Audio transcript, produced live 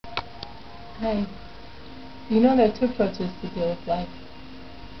Hi. You know there are two approaches to deal with life.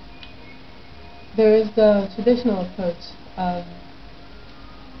 There is the traditional approach of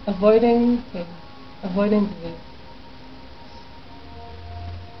avoiding pain, avoiding disease.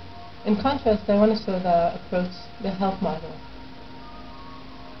 In contrast, I want to show the approach, the health model.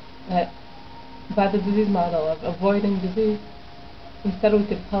 That by the disease model of avoiding disease, instead we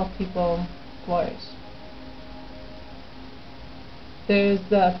could help people flourish. There's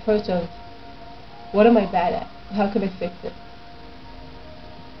the approach of, what am I bad at? How can I fix it?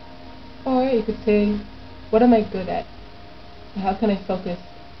 Or you could say, what am I good at? How can I focus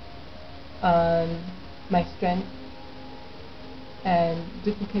on my strengths and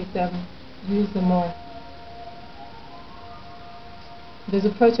duplicate them, use them more? There's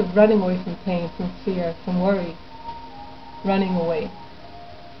an approach of running away from pain, from fear, from worry, running away.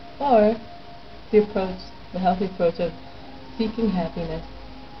 Or the approach, the healthy approach of seeking happiness,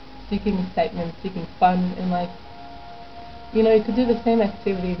 seeking excitement, seeking fun in life. You know, you could do the same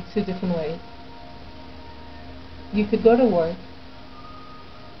activity in two different ways. You could go to work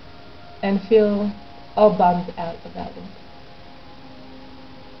and feel all bummed out about it.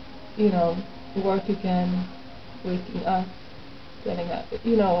 You know, work again, waking up, getting up,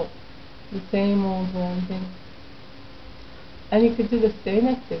 you know, the same old boring thing. And you could do the same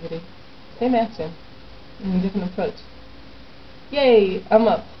activity, same action, in a different approach. Yay, I'm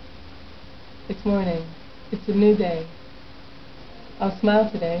up. It's morning. It's a new day. I'll smile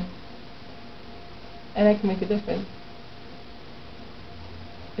today, and I can make a difference.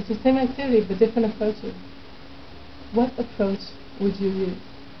 It's the same activity, but different approaches. What approach would you use?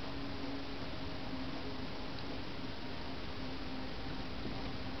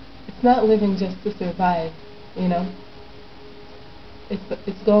 It's not living just to survive, you know.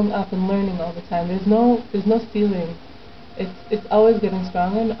 It's going up and learning all the time. There's no ceiling. It's always getting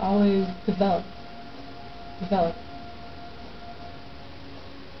stronger and always develop.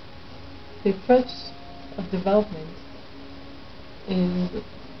 The approach of development is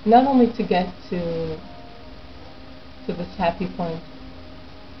not only to get to this happy point.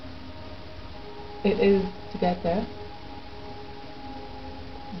 It is to get there,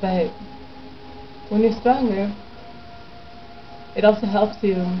 but when you're stronger, it also helps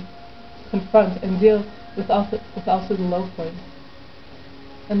you confront and deal with also the low points.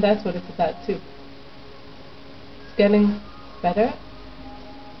 And that's what it's about too. It's getting better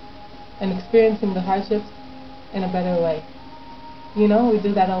and experiencing the hardships in a better way. You know, we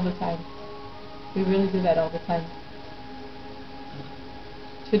do that all the time. We really do that all the time.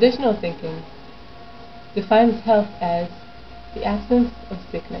 Traditional thinking defines health as the absence of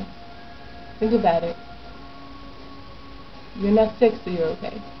sickness. Think about it. You're not sick, so you're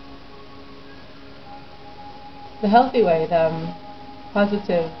okay. The healthy way, the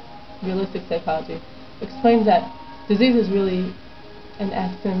positive, realistic psychology, explains that disease is really an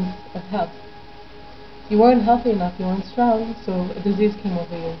absence of health. You weren't healthy enough, you weren't strong, so a disease came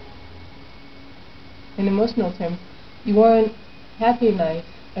over you. In emotional terms, you weren't happy enough,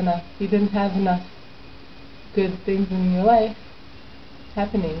 you didn't have enough good things in your life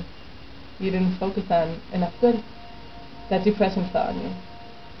happening. You didn't focus on enough good. That depression fell on you,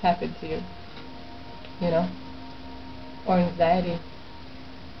 happened to you, you know, or anxiety.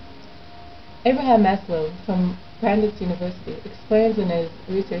 Abraham Maslow from Brandeis University explains in his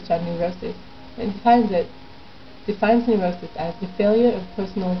research on neurosis and defines neurosis as the failure of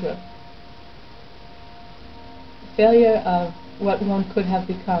personal growth, the failure of what one could have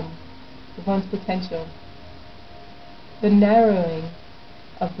become, of one's potential, the narrowing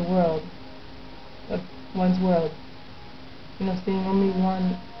of the world, of one's world, you know, seeing only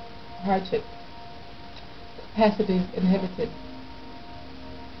one hardship, capacities inhibited.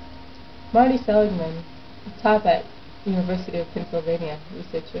 Marty Seligman, a top at University of Pennsylvania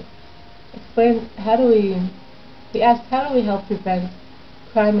researcher, explains he asked, how do we help prevent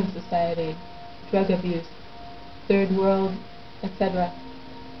crime in society, drug abuse, third world, etc.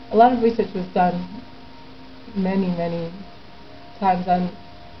 A lot of research was done many times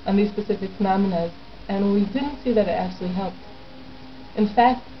on these specific phenomena, and we didn't see that it actually helped. In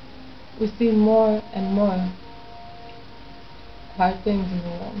fact, we see more and more hard things in the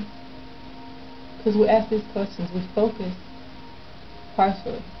world. Because we ask these questions, we focus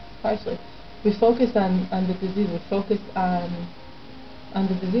partially. We focus on the disease, we focus on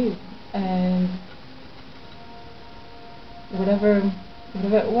the disease, and whatever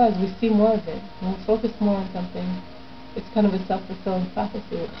it was, we see more of it. When we focus more on something, it's kind of a self-fulfilling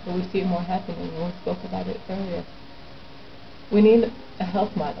prophecy, but we see more happening, and we spoke about it earlier. We need a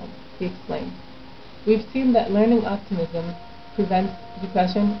health model, he explained. We've seen that learning optimism prevents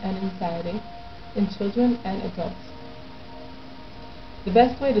depression and anxiety in children and adults. The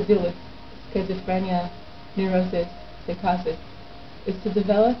best way to deal with schizophrenia, neurosis, psychosis is to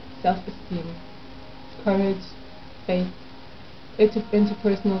develop self-esteem, courage, faith,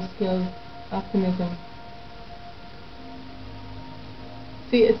 interpersonal skills, optimism.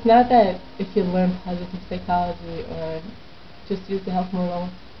 See, it's not that if you learn positive psychology or just use the health model,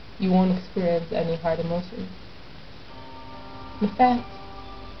 you won't experience any hard emotions. In fact,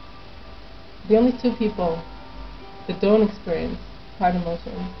 the only two people that don't experience hard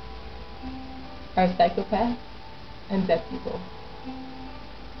emotions are psychopaths and dead people.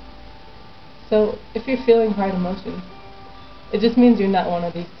 So if you're feeling hard emotions, it just means you're not one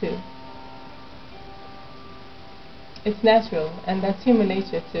of these two. It's natural, and that's human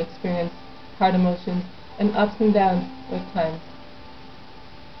nature to experience hard emotions and ups and downs at times.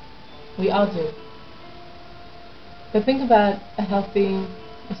 We all do. But think about a healthy,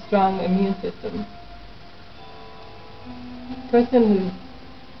 a strong immune system.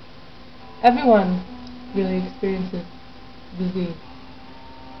 Everyone really experiences disease,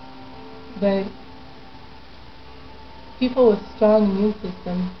 but people with strong immune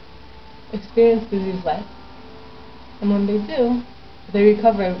systems experience disease less, and when they do, they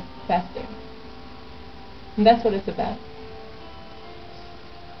recover faster. And that's what it's about.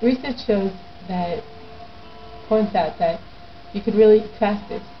 Research points out that you could really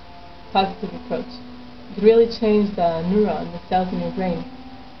practice positive approach. You could really change the neuron, the cells in your brain,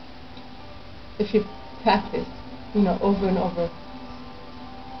 if you practice, over and over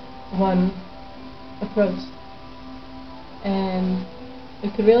one approach, and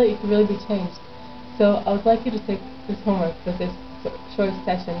it could really be changed. So I would like you to take this homework for this short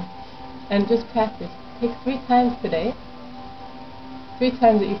session and just practice. Take 3 times today, 3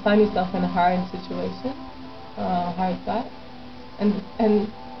 times that you find yourself in a hard situation, hard thought, and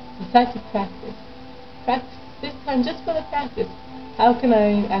decide to practice. Practice this time just for the practice. How can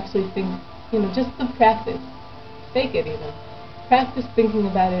I actually think, just to practice. Fake it even. Practice thinking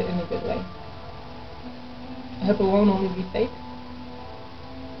about it in a good way. I hope it won't only be fake,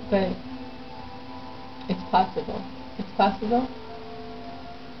 but it's possible. It's possible,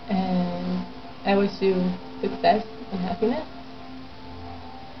 and I wish you success and happiness.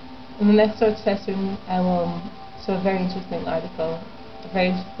 In the next short session, I will show a very interesting article, a very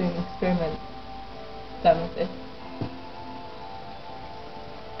interesting experiment done with it.